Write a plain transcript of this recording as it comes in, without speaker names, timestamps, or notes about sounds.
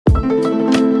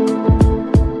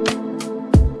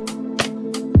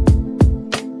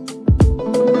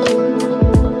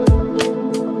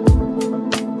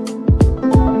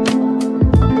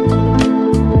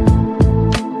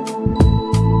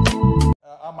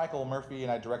Michael Murphy,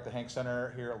 and I direct the Hank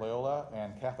Center here at Loyola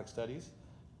and Catholic Studies,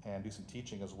 and do some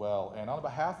teaching as well. And on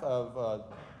behalf of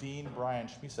Dean Brian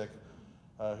Schmisek,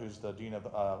 who's the Dean of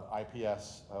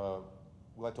IPS,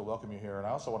 we'd like to welcome you here. And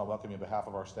I also want to welcome you on behalf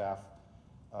of our staff,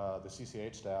 the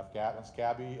CCH staff.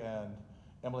 Gabby and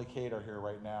Emily Kate are here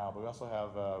right now, but we also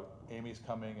have Amy's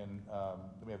coming, and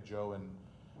then we have Joe and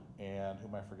who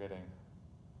am I forgetting?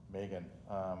 Megan,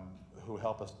 who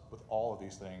help us with all of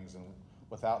these things, and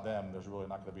without them, there's really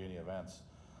not going to be any events.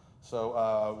 So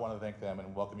I want to thank them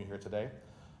and welcome you here today.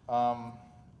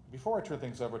 Before I turn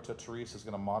things over to Therese, who's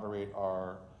going to moderate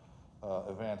our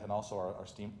event, and also our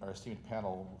esteemed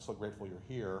panel, I'm so grateful you're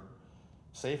here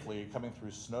safely, coming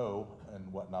through snow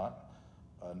and whatnot,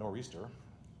 nor'easter.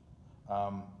 I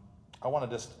want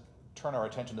to just turn our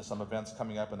attention to some events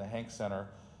coming up in the Hank Center.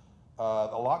 A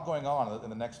lot going on in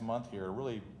the next month here.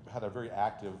 Really had a very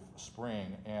active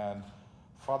spring, and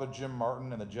Father Jim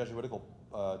Martin and the Jesuitical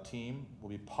team will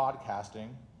be podcasting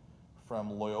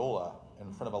from Loyola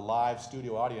in front of a live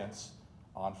studio audience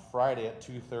on Friday at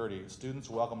 2:30.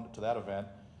 Students welcome to that event.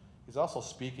 He's also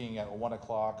speaking at 1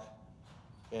 o'clock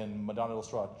in Madonna del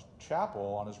Straw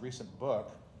Chapel on his recent book,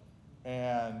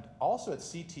 and also at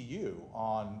CTU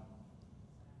on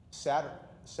Saturday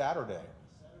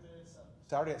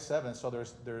at 7. So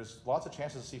there's lots of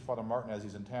chances to see Father Martin as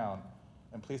he's in town,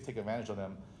 and please take advantage of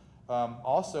them.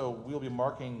 Also, we'll be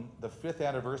marking the 5th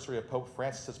anniversary of Pope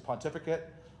Francis' pontificate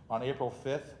on April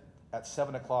 5th at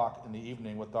 7 o'clock in the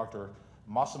evening with Dr.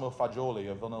 Massimo Fagioli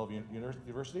of Villanova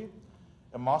University.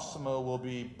 And Massimo will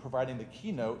be providing the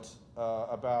keynote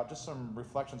about just some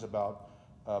reflections about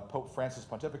Pope Francis'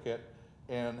 pontificate,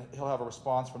 and he'll have a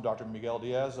response from Dr. Miguel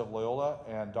Diaz of Loyola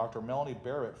and Dr. Melanie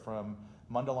Barrett from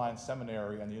Mundelein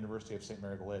Seminary and the University of St.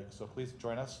 Mary of the Lake. So please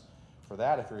join us for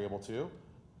that if you're able to,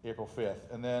 April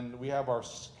 5th. And then we have our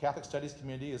Catholic Studies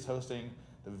community is hosting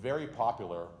the very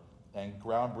popular and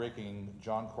groundbreaking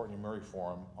John Courtney Murray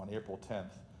Forum on April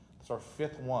 10th. It's our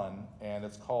 5th one, and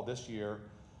it's called this year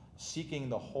Seeking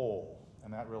the Whole,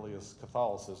 and that really is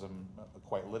Catholicism,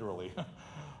 quite literally.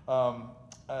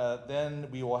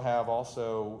 Then we will have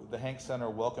also the Hank Center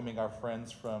welcoming our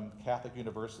friends from Catholic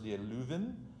University at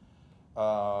Leuven,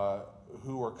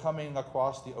 who are coming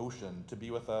across the ocean to be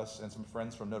with us, and some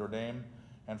friends from Notre Dame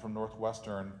and from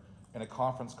Northwestern in a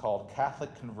conference called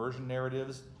Catholic Conversion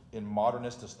Narratives in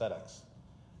Modernist Aesthetics.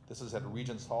 This is at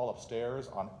Regents Hall upstairs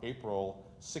on April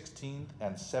 16th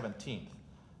and 17th.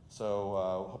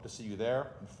 So hope to see you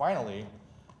there. And finally,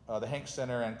 the Hank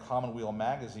Center and Commonweal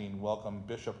Magazine welcome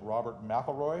Bishop Robert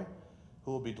McElroy,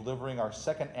 who will be delivering our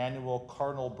 2nd annual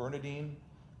Cardinal Bernardine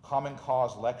Common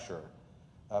Cause Lecture.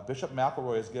 Bishop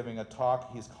McElroy is giving a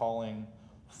talk he's calling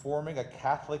Forming a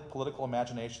Catholic Political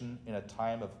Imagination in a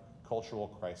Time of Cultural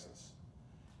Crisis.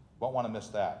 Won't want to miss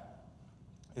that.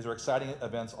 These are exciting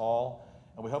events all,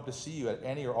 and we hope to see you at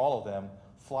any or all of them.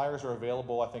 Flyers are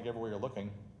available, I think, everywhere you're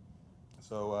looking,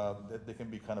 so they can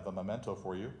be kind of a memento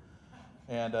for you.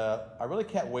 And I really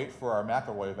can't wait for our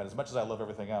McElroy event, as much as I love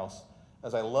everything else,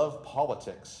 as I love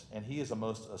politics, and he is a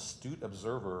most astute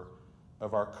observer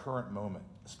of our current moment,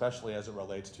 especially as it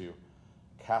relates to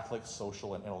Catholic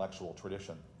social and intellectual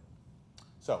tradition.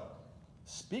 So,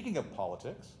 speaking of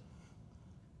politics,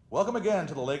 welcome again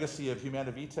to the legacy of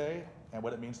Humanae Vitae and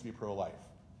what it means to be pro-life.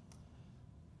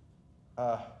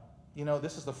 You know,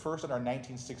 this is the first in our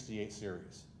 1968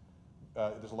 series.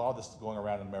 There's a lot of this going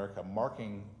around in America,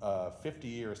 marking 50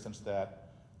 years since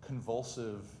that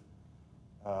convulsive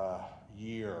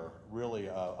year, really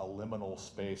a liminal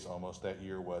space almost that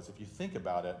year was. If you think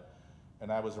about it,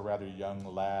 and I was a rather young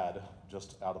lad,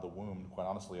 just out of the womb, quite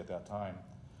honestly, at that time,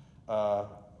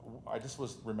 I just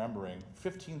was remembering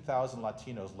 15,000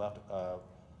 Latinos left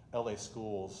LA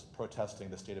schools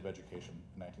protesting the state of education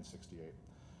in 1968.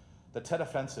 The Tet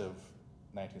Offensive,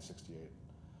 1968.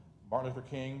 Martin Luther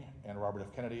King and Robert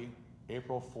F. Kennedy,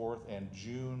 April 4th and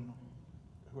June,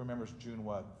 who remembers June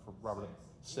what for Robert?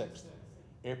 6th.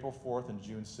 April 4th and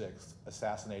June 6th,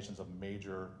 assassinations of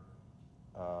major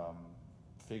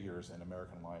figures in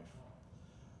American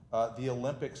life. The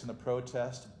Olympics and the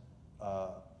protest,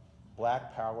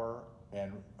 Black Power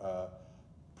and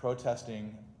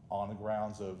protesting on the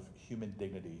grounds of human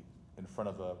dignity in front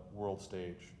of the world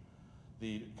stage.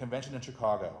 The convention in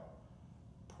Chicago,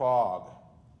 Prague,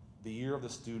 the year of the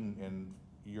student in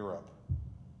Europe.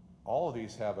 All of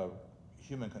these have a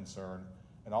human concern,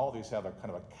 and all of these have a kind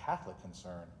of a Catholic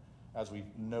concern. As we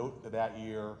note that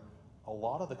year, a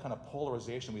lot of the kind of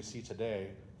polarization we see today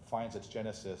finds its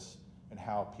genesis in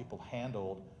how people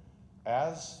handled,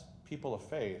 as people of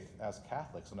faith, as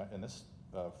Catholics in this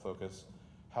focus,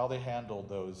 how they handled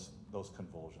those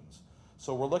convulsions.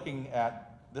 So we're looking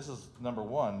at this is number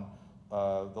one,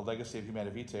 the legacy of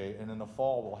Humanae Vitae, and in the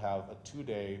fall we'll have a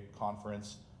 2-day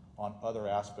conference on other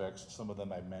aspects, some of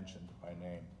them I mentioned by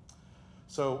name.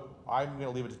 So I'm going to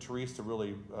leave it to Therese to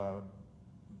really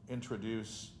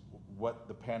introduce what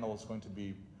the panel is going to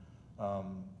be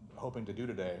hoping to do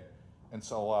today. And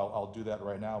so I'll do that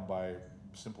right now by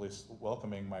simply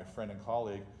welcoming my friend and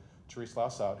colleague, Therese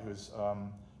Lassout, who's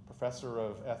professor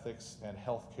of ethics and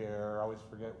healthcare. I always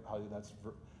forget how that's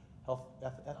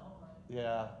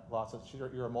yeah, lots of.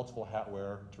 You're a multiple hat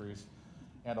wearer, Therese,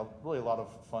 and really a lot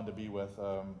of fun to be with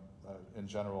in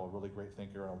general. A really great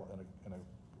thinker and a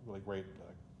really great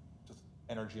just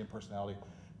energy and personality.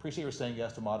 Appreciate your saying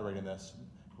yes to moderating this.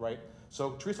 Right.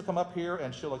 So Therese will come up here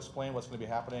and she'll explain what's going to be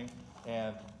happening.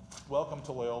 And welcome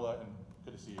to Loyola, and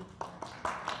good to see you.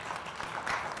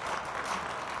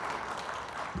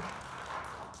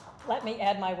 Let me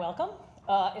add my welcome.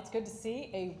 It's good to see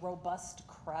a robust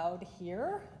crowd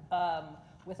here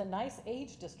with a nice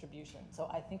age distribution, so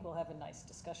I think we'll have a nice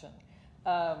discussion.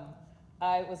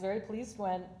 I was very pleased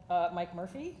when Mike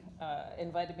Murphy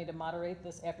invited me to moderate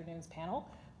this afternoon's panel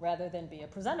rather than be a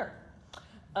presenter,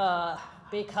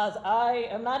 because I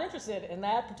am not interested in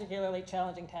that particularly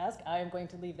challenging task. I am going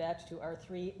to leave that to our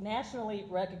 3 nationally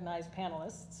recognized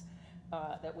panelists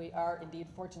that we are indeed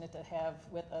fortunate to have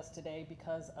with us today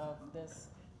because of this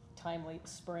timely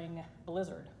spring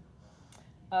blizzard.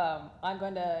 I'm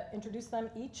going to introduce them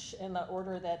each in the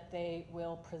order that they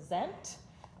will present,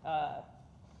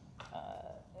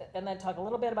 and then talk a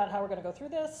little bit about how we're going to go through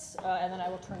this, and then I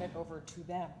will turn it over to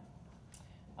them.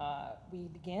 We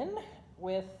begin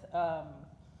with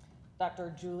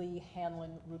Dr. Julie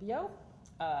Hanlon Rubio.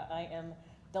 I am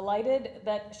delighted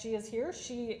that she is here.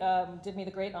 She did me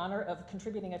the great honor of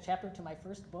contributing a chapter to my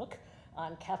first book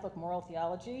on Catholic moral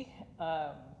theology.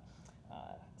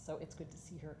 So it's good to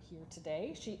see her here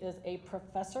today. She is a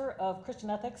professor of Christian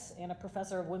ethics and a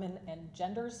professor of women and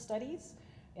gender studies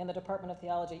in the Department of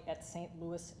Theology at St.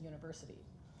 Louis University.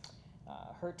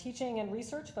 Her teaching and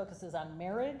research focuses on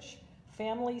marriage,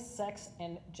 family, sex,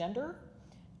 and gender,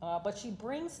 but she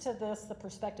brings to this the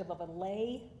perspective of a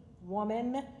lay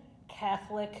woman,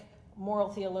 Catholic, moral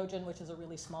theologian, which is a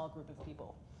really small group of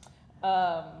people.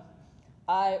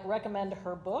 I recommend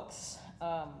her books.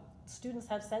 Students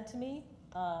have said to me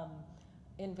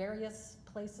in various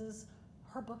places,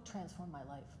 her book transformed my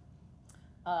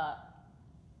life.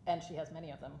 And she has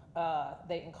many of them.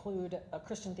 They include A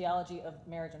Christian Theology of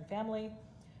Marriage and Family,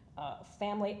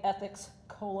 Family Ethics,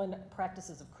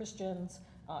 Practices of Christians,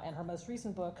 and her most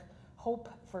recent book, Hope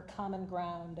for Common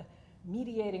Ground,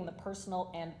 Mediating the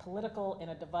Personal and Political in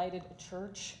a Divided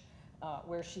Church,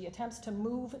 where she attempts to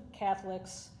move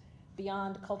Catholics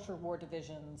beyond culture war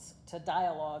divisions to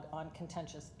dialogue on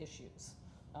contentious issues.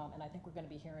 And I think we're going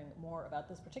to be hearing more about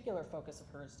this particular focus of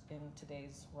hers in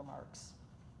today's remarks.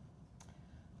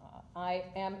 I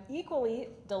am equally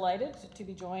delighted to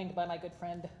be joined by my good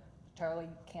friend, Charlie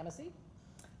Camosi.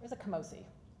 Where's a Camosi?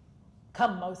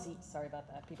 Camosi, sorry about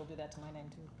that. People do that to my name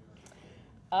too.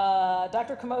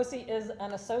 Dr. Camosi is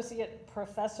an associate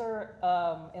professor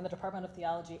in the Department of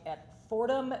Theology at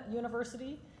Fordham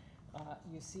University.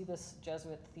 You see this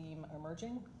Jesuit theme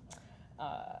emerging.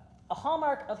 A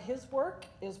hallmark of his work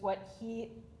is what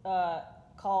he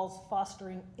calls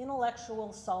fostering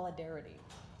intellectual solidarity,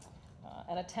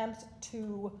 an attempt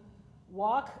to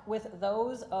walk with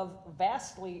those of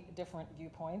vastly different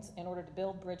viewpoints in order to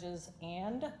build bridges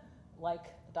and, like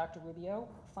Dr. Rubio,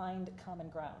 find common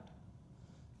ground.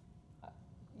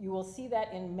 You will see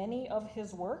that in many of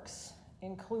his works,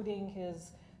 including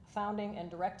his founding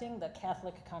and directing the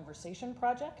Catholic Conversation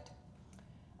Project,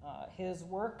 his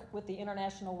work with the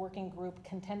international working group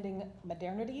Contending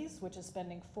Modernities, which is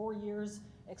spending 4 years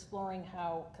exploring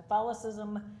how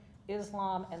Catholicism,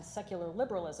 Islam, and secular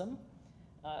liberalism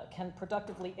can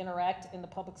productively interact in the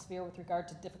public sphere with regard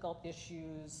to difficult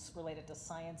issues related to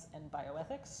science and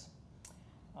bioethics.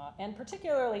 And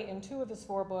particularly in 2 of his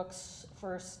 4 books,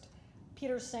 first,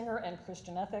 Peter Singer and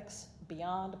Christian Ethics,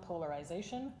 Beyond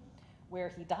Polarization, where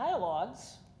he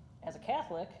dialogues, as a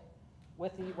Catholic,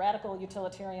 with the radical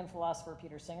utilitarian philosopher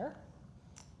Peter Singer.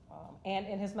 And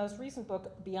in his most recent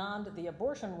book, Beyond the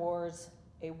Abortion Wars,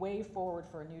 A Way Forward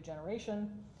for a New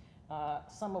Generation,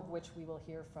 some of which we will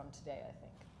hear from today, I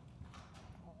think.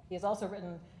 He has also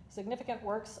written significant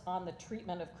works on the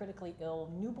treatment of critically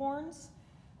ill newborns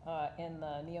in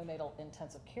the neonatal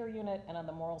intensive care unit and on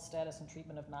the moral status and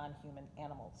treatment of non-human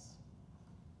animals.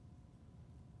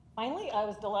 Finally, I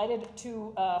was delighted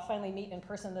to finally meet in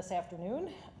person this afternoon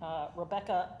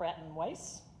Rebecca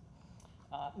Bratton-Weiss.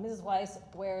 Ms. Weiss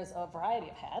wears a variety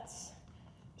of hats.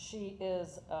 She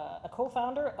is a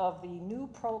co-founder of the New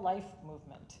Pro-Life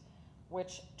movement,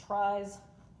 which tries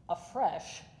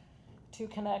afresh to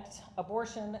connect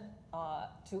abortion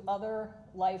to other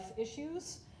life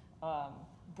issues,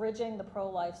 bridging the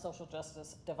pro-life social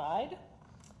justice divide,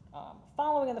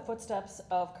 following in the footsteps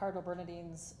of Cardinal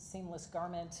Bernardine's seamless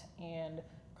garment and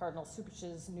Cardinal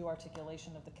Cupich's new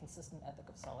articulation of the consistent ethic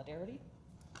of solidarity.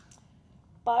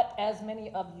 But as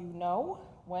many of you know,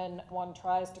 when one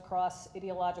tries to cross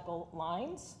ideological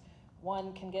lines,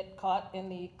 one can get caught in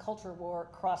the culture war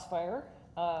crossfire,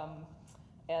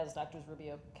 as Drs.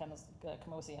 Rubio,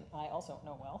 Camosi, and I also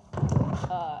know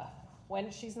well. When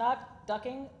she's not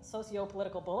ducking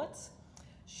socio-political bullets,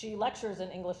 she lectures in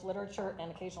English literature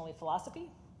and occasionally philosophy.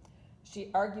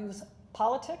 She argues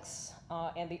politics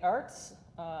and the arts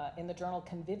in the journal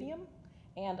Convivium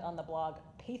and on the blog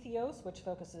Patheos, which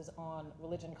focuses on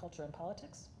religion, culture, and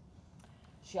politics.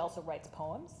 She also writes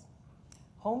poems,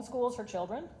 homeschools her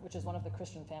children, which is one of the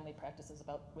Christian family practices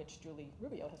about which Julie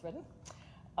Rubio has written.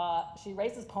 She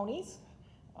raises ponies,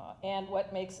 and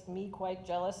what makes me quite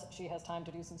jealous, she has time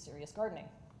to do some serious gardening.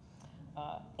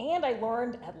 And I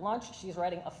learned at lunch she's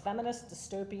writing a feminist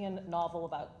dystopian novel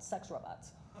about sex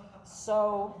robots.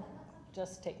 So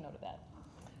just take note of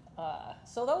that.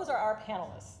 So those are our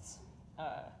panelists.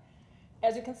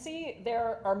 As you can see,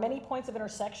 there are many points of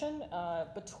intersection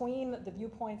between the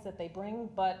viewpoints that they bring,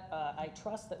 but I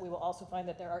trust that we will also find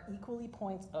that there are equally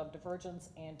points of divergence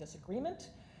and disagreement,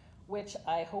 which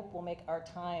I hope will make our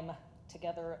time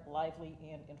together lively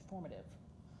and informative.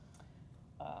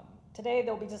 Today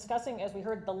they'll be discussing, as we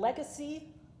heard, the legacy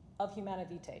of Humanae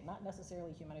Vitae, not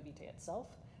necessarily Humanae Vitae itself,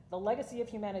 the legacy of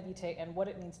Humanae Vitae and what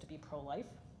it means to be pro-life.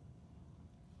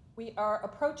 We are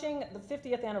approaching the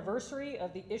 50th anniversary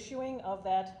of the issuing of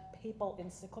that papal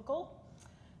encyclical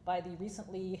by the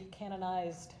recently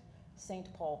canonized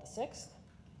St. Paul VI,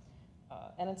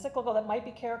 an encyclical that might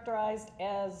be characterized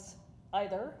as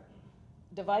either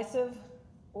divisive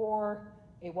or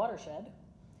a watershed,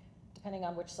 depending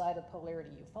on which side of polarity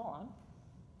you fall on.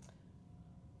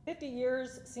 50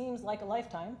 years seems like a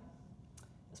lifetime,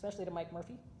 especially to Mike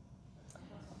Murphy.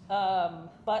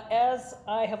 But as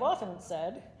I have often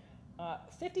said,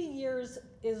 50 years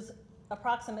is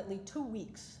approximately 2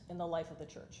 weeks in the life of the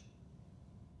church.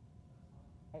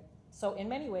 Right? So in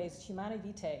many ways, Humanae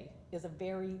Vitae is a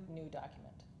very new document.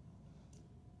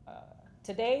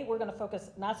 Today, we're going to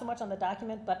focus not so much on the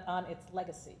document, but on its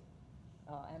legacy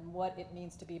and what it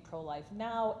means to be pro-life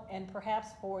now and perhaps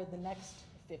for the next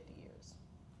 50 years.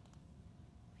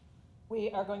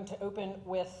 We are going to open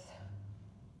with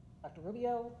Dr.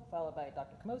 Rubio, followed by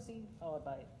Dr. Camosi, followed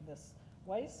by Ms.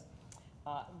 Weiss.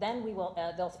 Then we will,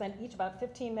 they'll spend each about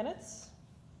 15 minutes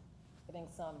giving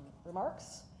some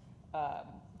remarks.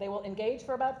 They will engage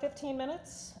for about 15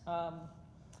 minutes.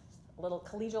 A little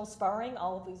collegial sparring,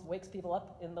 all of these wakes people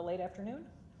up in the late afternoon.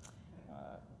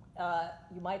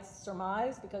 You might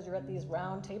surmise, because you're at these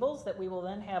round tables, that we will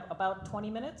then have about 20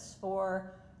 minutes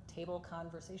for table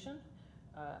conversation.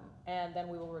 And then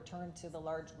we will return to the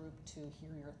large group to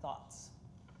hear your thoughts.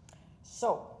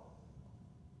 So,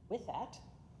 with that,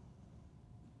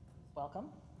 welcome,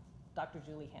 Dr.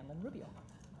 Julie Hanlon Rubio.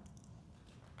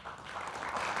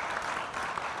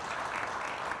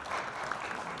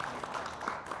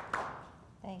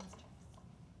 Thanks.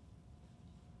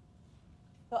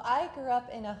 So I grew up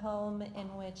in a home in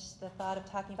which the thought of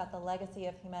talking about the legacy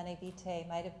of Humanae Vitae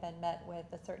might have been met with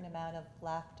a certain amount of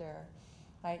laughter,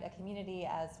 right? A community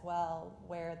as well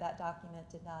where that document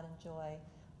did not enjoy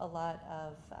a lot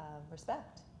of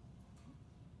respect.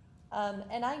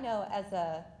 And I know as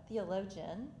a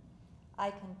theologian,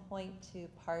 I can point to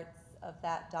parts of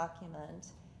that document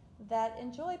that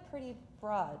enjoy pretty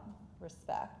broad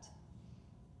respect.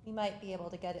 We might be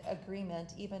able to get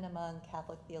agreement even among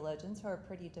Catholic theologians who are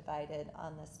pretty divided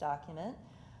on this document,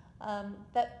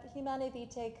 that Humanae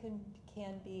Vitae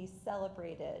can be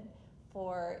celebrated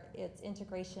for its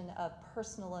integration of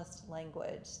personalist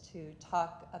language to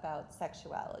talk about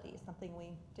sexuality, something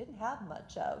we didn't have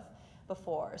much of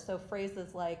before. So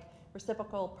phrases like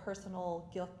reciprocal personal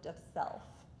gift of self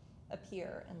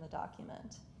appear in the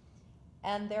document.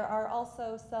 And there are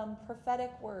also some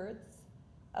prophetic words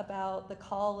about the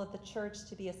call of the church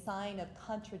to be a sign of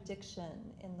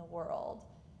contradiction in the world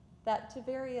that to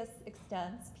various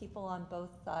extents people on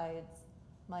both sides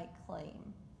might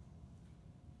claim.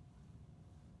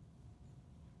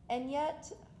 And yet,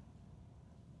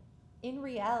 in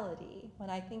reality, when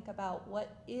I think about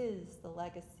what is the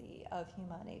legacy of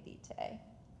Humanae Vitae,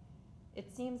 it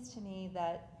seems to me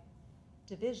that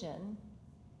division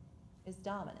is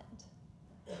dominant.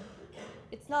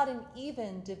 It's not an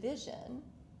even division,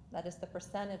 That is the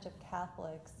percentage of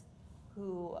Catholics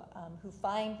who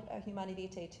find Humanae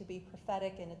Vitae to be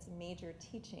prophetic in its major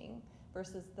teaching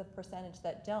versus the percentage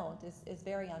that don't is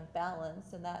very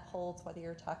unbalanced, and that holds whether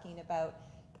you're talking about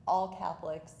all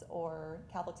Catholics or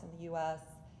Catholics in the U.S.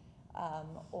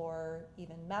 Or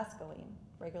even mass-going,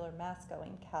 regular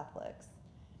mass-going Catholics.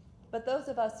 But those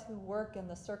of us who work in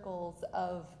the circles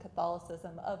of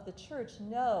Catholicism, of the church,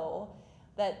 know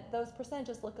that those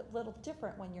percentages look a little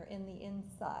different when you're in the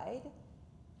inside,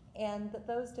 and that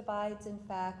those divides, in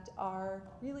fact, are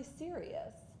really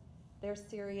serious. They're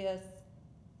serious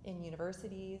in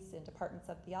universities, in departments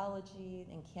of theology,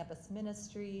 in campus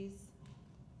ministries,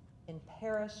 in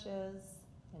parishes,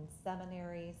 in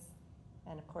seminaries,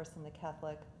 and of course in the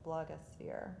Catholic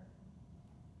blogosphere.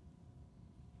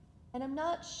 And I'm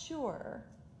not sure,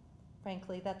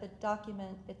 frankly, that the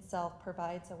document itself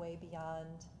provides a way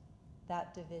beyond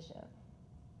that division.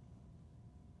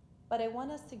 But I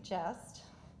want to suggest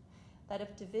that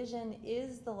if division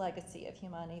is the legacy of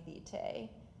Humanae Vitae,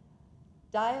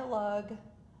 dialogue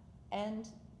and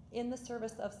in the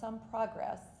service of some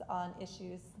progress on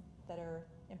issues that are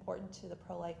important to the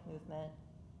pro-life movement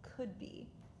could be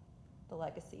the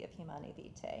legacy of Humanae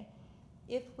Vitae,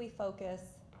 if we focus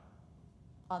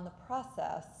on the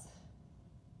process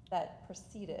that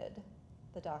preceded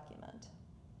the document.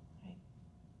 Right?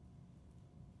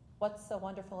 What's so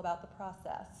wonderful about the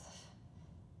process?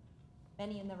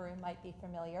 Many in the room might be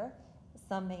familiar,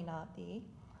 some may not be.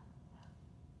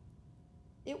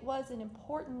 It was an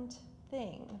important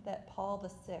thing that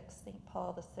St.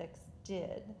 Paul VI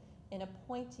did in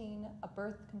appointing a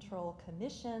birth control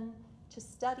commission to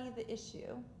study the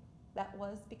issue that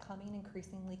was becoming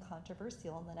increasingly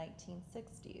controversial in the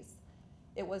 1960s.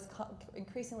 It was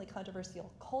increasingly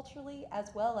controversial culturally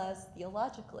as well as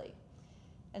theologically.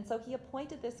 And so he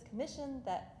appointed this commission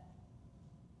that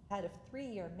had a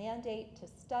 3-year mandate to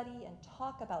study and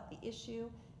talk about the issue.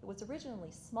 It was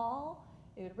originally small.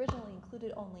 It originally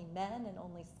included only men and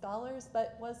only scholars,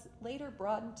 but was later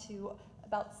broadened to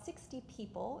about 60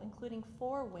 people, including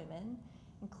 4 women,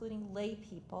 including lay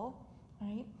people,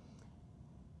 right?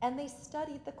 And they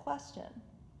studied the question.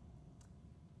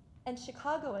 And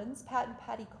Chicagoans, Pat and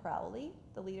Patty Crowley,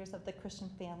 the leaders of the Christian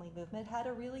family movement, had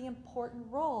a really important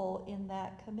role in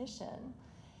that commission.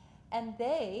 And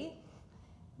they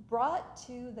brought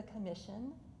to the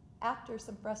commission, after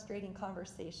some frustrating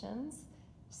conversations,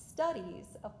 studies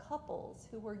of couples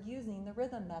who were using the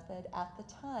rhythm method at the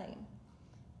time.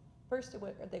 First,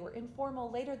 they were informal.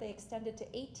 Later, they extended to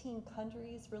 18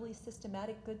 countries, really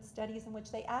systematic, good studies in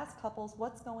which they asked couples,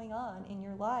 what's going on in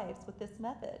your lives with this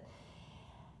method?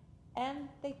 And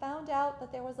they found out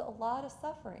that there was a lot of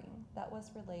suffering that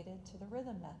was related to the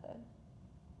rhythm method.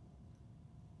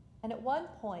 And at one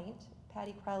point,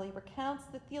 Patty Crowley recounts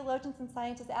that theologians and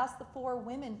scientists asked the 4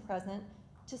 women present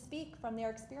to speak from their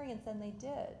experience, and they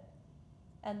did.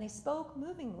 And they spoke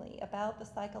movingly about the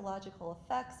psychological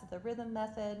effects of the rhythm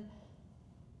method,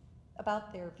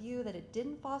 about their view that it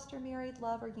didn't foster married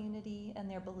love or unity, and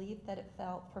their belief that it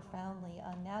felt profoundly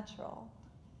unnatural.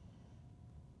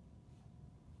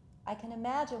 I can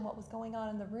imagine what was going on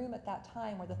in the room at that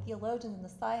time, where the theologians and the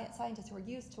scientists who were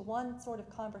used to one sort of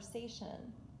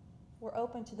conversation were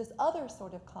open to this other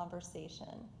sort of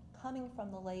conversation, coming from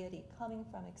the laity, coming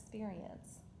from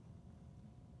experience.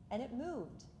 And it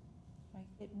moved, right?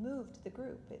 It moved the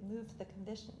group, it moved the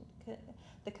commission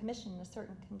in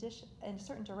a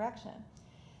certain direction.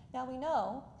 Now we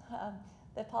know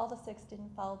that Paul VI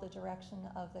didn't follow the direction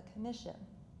of the commission,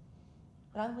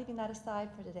 but I'm leaving that aside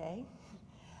for today.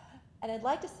 And I'd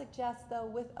like to suggest, though,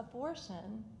 with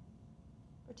abortion,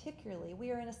 particularly,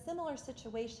 we are in a similar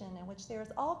situation in which there's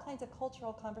all kinds of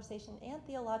cultural conversation and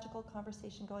theological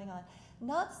conversation going on,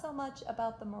 not so much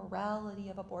about the morality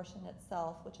of abortion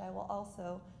itself, which I will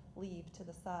also leave to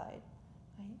the side,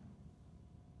 right?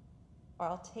 Or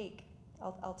I'll take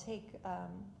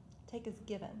as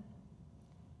given,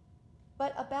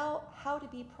 but about how to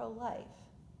be pro-life,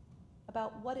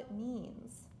 about what it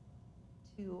means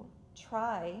to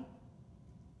try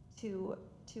to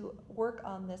work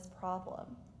on this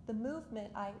problem. The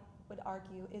movement, I would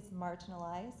argue, is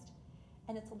marginalized,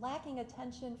 and it's lacking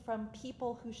attention from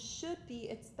people who should be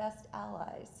its best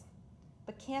allies,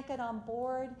 but can't get on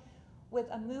board with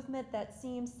a movement that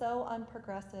seems so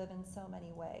unprogressive in so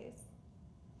many ways.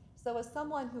 So as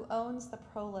someone who owns the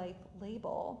pro-life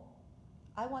label,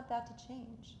 I want that to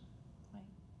change, right?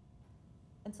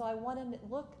 And so I want to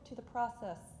look to the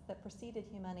process that preceded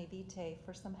Humanae Vitae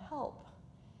for some help,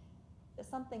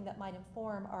 something that might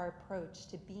inform our approach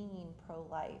to being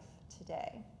pro-life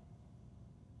today.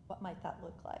 What might that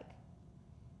look like?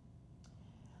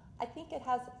 I think it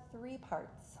has three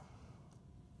parts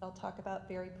I'll talk about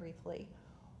very briefly.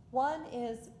 One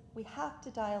is we have to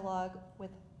dialogue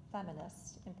with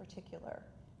feminists in particular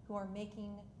who are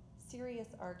making serious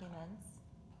arguments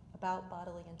about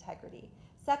bodily integrity.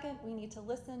 Second, we need to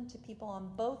listen to people on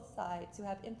both sides who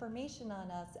have information on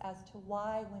us as to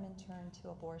why women turn to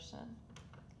abortion.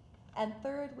 And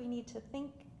third, we need to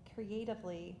think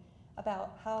creatively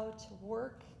about how to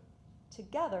work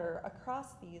together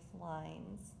across these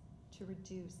lines to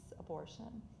reduce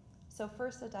abortion. So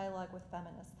first, a dialogue with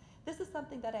feminists. This is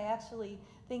something that I actually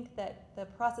think that the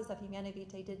process of Humanae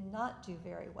Vitae did not do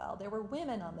very well. There were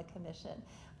women on the commission,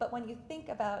 but when you think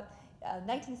about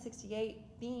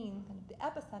 1968 being kind of the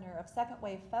epicenter of second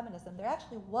wave feminism, there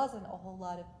actually wasn't a whole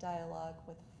lot of dialogue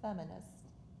with feminists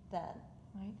then,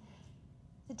 right?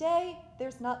 Today,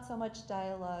 there's not so much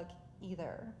dialogue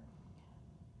either.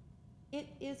 It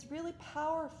is really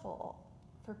powerful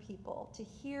for people to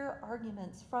hear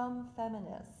arguments from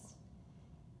feminists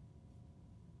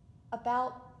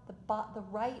about the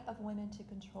right of women to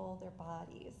control their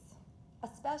bodies,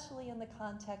 especially in the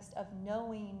context of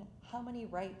knowing how many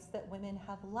rights that women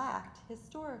have lacked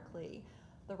historically.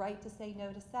 The right to say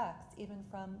no to sex, even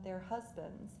from their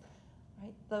husbands,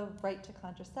 right? The right to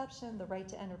contraception, the right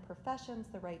to enter professions,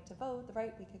 the right to vote, the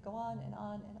right, we could go on and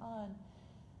on and on.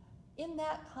 In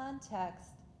that context,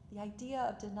 the idea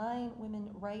of denying women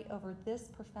right over this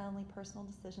profoundly personal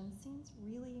decision seems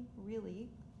really, really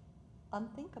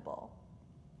unthinkable.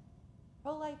 The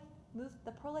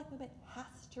pro-life movement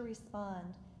has to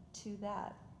respond to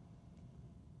that.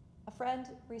 A friend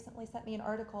recently sent me an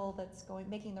article that's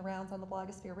making the rounds on the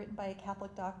blogosphere, written by a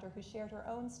Catholic doctor who shared her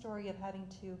own story of having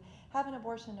to have an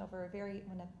abortion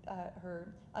when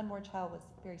her unborn child was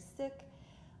very sick.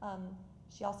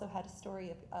 She also had a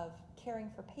story of caring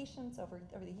for patients over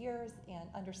the years and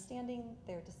understanding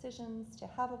their decisions to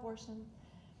have abortion.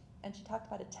 And she talked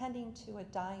about attending to a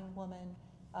dying woman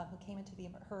who came into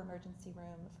her emergency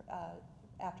room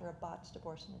after a botched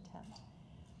abortion attempt.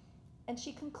 And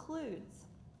she concludes,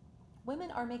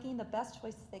 women are making the best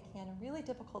choices they can in really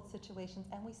difficult situations,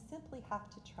 and we simply have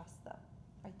to trust them,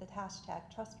 right? The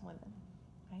hashtag trust women,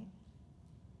 right?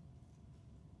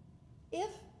 If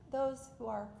those who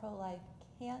are pro-life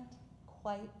can't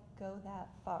quite go that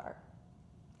far,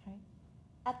 right?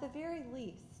 At the very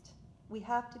least, we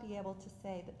have to be able to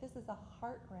say that this is a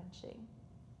heart-wrenching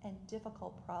and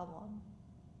difficult problem,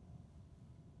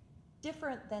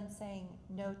 different than saying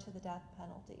no to the death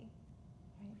penalty,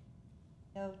 right?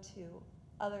 No to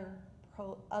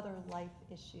other life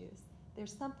issues.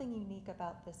 There's something unique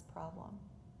about this problem,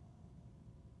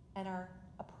 and our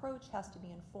approach has to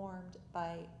be informed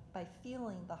by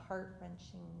feeling the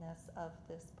heart-wrenchingness of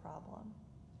this problem.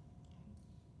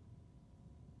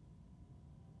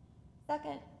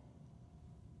 Second,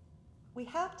 we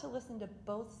have to listen to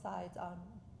both sides on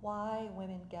why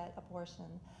women get abortion.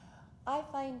 I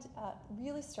find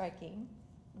really striking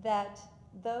that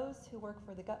those who work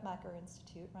for the Guttmacher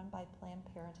Institute, run by Planned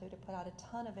Parenthood, have put out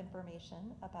a ton of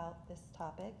information about this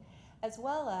topic, as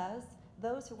well as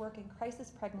those who work in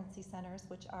crisis pregnancy centers,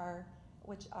 which are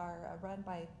run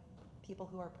by people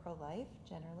who are pro-life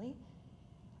generally,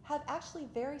 have actually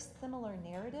very similar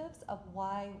narratives of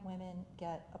why women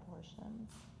get abortions.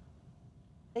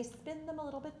 They spin them a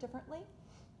little bit differently,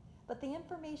 but the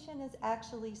information is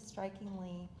actually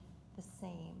strikingly the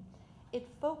same. It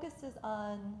focuses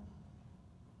on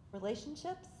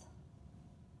relationships,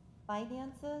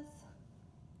 finances,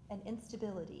 and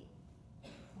instability.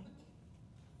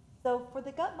 So for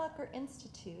the Guttmacher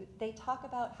Institute, they talk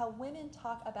about how women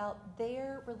talk about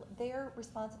their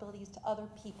responsibilities to other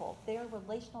people, their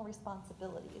relational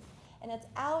responsibilities. And it's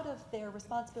out of their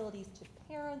responsibilities to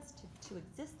parents, to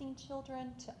existing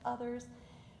children, to others,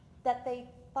 that they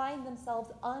find themselves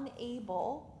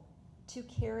unable to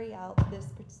carry out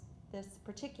this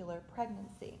particular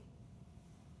pregnancy.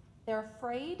 They're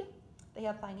afraid, they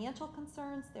have financial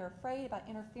concerns, they're afraid about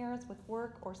interference with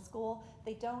work or school,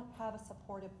 they don't have a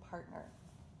supportive partner,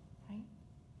 right?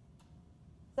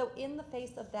 So in the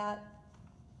face of that,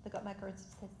 the Guttmacher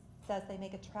Institute says they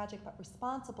make a tragic but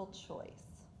responsible choice.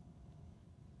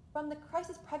 From the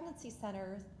crisis pregnancy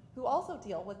centers, who also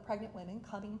deal with pregnant women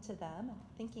coming to them,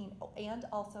 and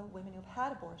also women who've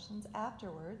had abortions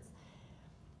afterwards,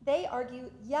 they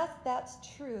argue, yes, that's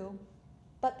true,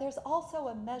 but there's also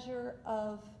a measure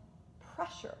of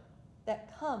pressure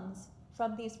that comes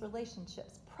from these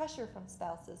relationships, pressure from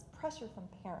spouses, pressure from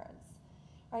parents,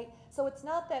 right? So it's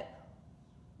not that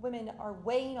women are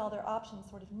weighing all their options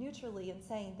sort of neutrally and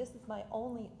saying, this is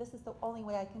the only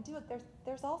way I can do it.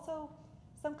 There's also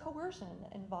some coercion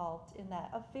involved in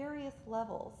that of various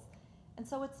levels. And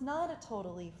so it's not a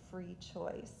totally free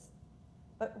choice,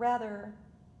 but rather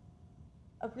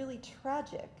a really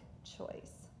tragic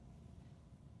choice.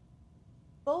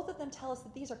 Both of them tell us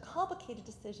that these are complicated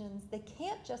decisions. They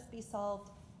can't just be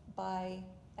solved by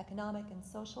economic and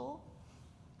social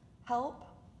help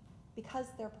because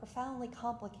they're profoundly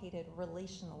complicated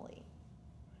relationally.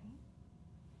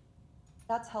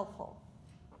 That's helpful.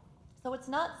 So it's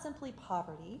not simply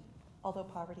poverty, although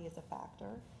poverty is a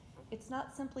factor. It's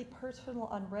not simply personal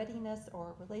unreadiness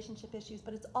or relationship issues,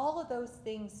 but it's all of those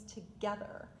things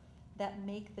together that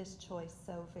make this choice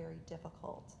so very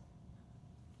difficult.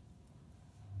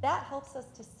 That helps us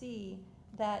to see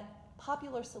that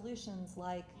popular solutions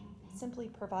like simply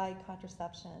provide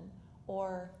contraception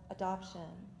or adoption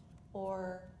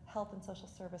or health and social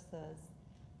services,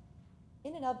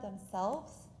 in and of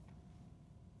themselves,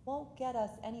 won't get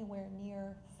us anywhere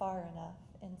near far enough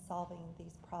in solving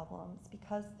these problems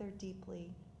because they're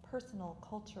deeply personal,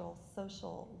 cultural,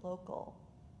 social, local.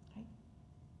 Right?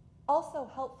 Also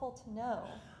helpful to know,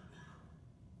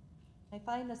 I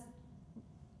find this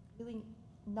really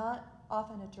not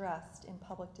often addressed in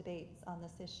public debates on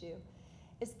this issue,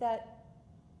 is that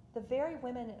the very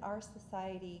women in our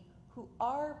society who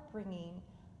are bringing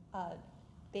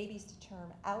babies to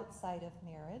term outside of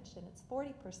marriage, and it's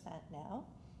 40% now,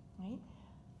 right,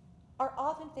 are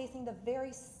often facing the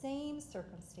very same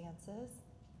circumstances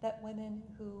that women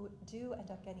who do end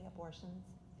up getting abortions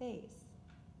face.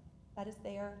 That is,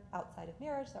 they are outside of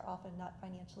marriage, they're often not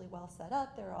financially well set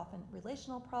up, there are often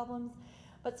relational problems,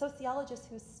 but sociologists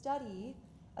who study,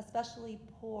 especially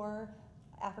poor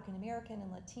African American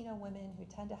and Latino women who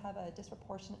tend to have a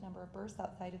disproportionate number of births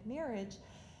outside of marriage,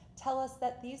 tell us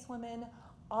that these women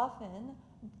often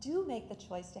do make the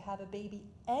choice to have a baby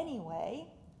anyway,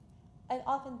 and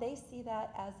often they see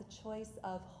that as a choice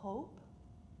of hope,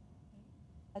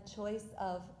 a choice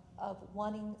of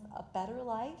wanting a better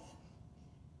life,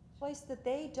 a choice that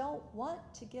they don't want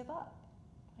to give up.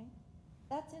 Right?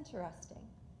 That's interesting.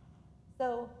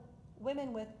 So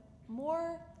women with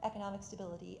more economic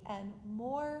stability and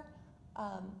more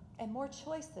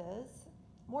choices,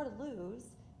 more to lose,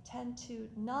 tend to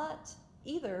not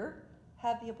either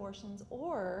have the abortions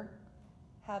or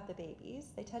have the babies.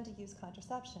 They tend to use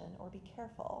contraception or be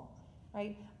careful,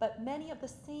 right? But many of the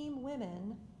same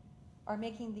women are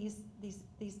making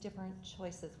these different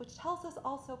choices, which tells us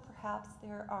also perhaps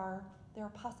there are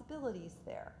possibilities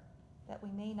there that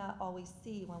we may not always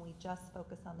see when we just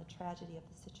focus on the tragedy of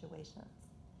the situations.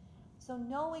 So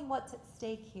knowing what's at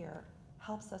stake here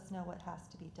helps us know what has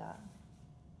to be done.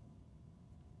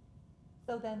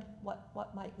 So then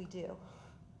what might we do?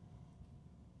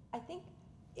 I think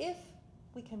if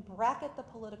we can bracket the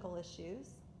political issues,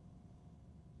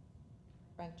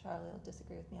 Frank Charlie will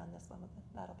disagree with me on this one, but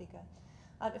that'll be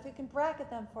good. If we can bracket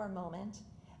them for a moment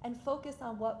and focus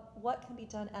on what can be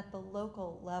done at the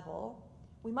local level,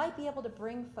 we might be able to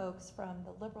bring folks from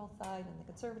the liberal side and the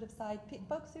conservative side,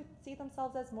 folks who see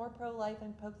themselves as more pro-life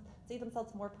and folks see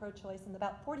themselves more pro-choice, and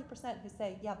about 40% who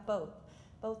say, yeah, both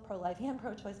pro-life and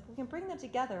pro-choice. We can bring them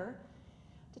together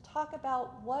to talk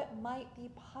about what might be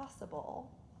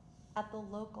possible at the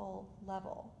local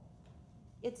level.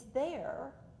 It's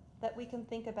there that we can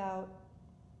think about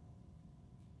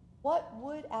what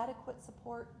would adequate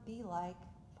support be like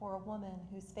for a woman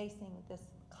who's facing this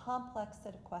complex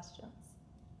set of questions.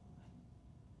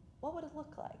 What would it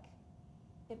look like?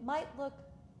 It might look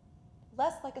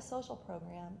less like a social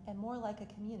program and more like a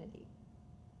community.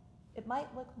 It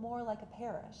might look more like a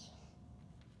parish.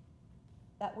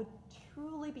 That would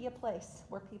truly be a place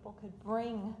where people could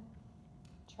bring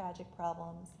tragic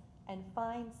problems and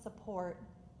find support,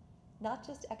 not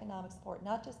just economic support,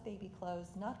 not just baby clothes,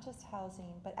 not just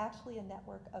housing, but actually a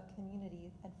network of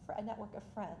community and a network of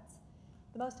friends.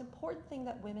 The most important thing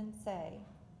that women say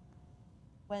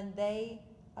when they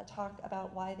talk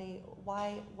about what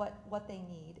they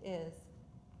need is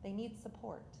they need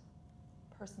support,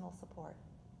 personal support.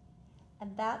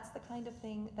 And that's the kind of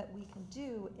thing that we can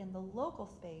do in the local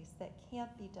space that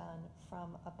can't be done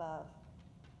from above.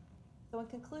 So in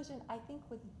conclusion, I think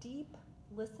with deep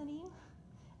listening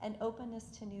and openness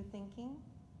to new thinking,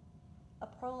 a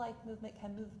pro-life movement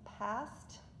can move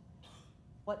past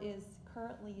what is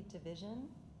currently division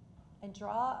and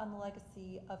draw on the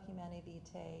legacy of Humanae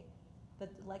Vitae, the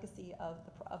legacy of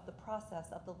the process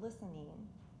of the listening,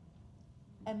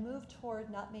 and move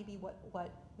toward not maybe what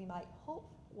we might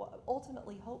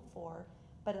ultimately hope for,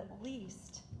 but at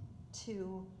least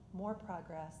to more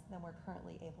progress than we're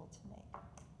currently able to make.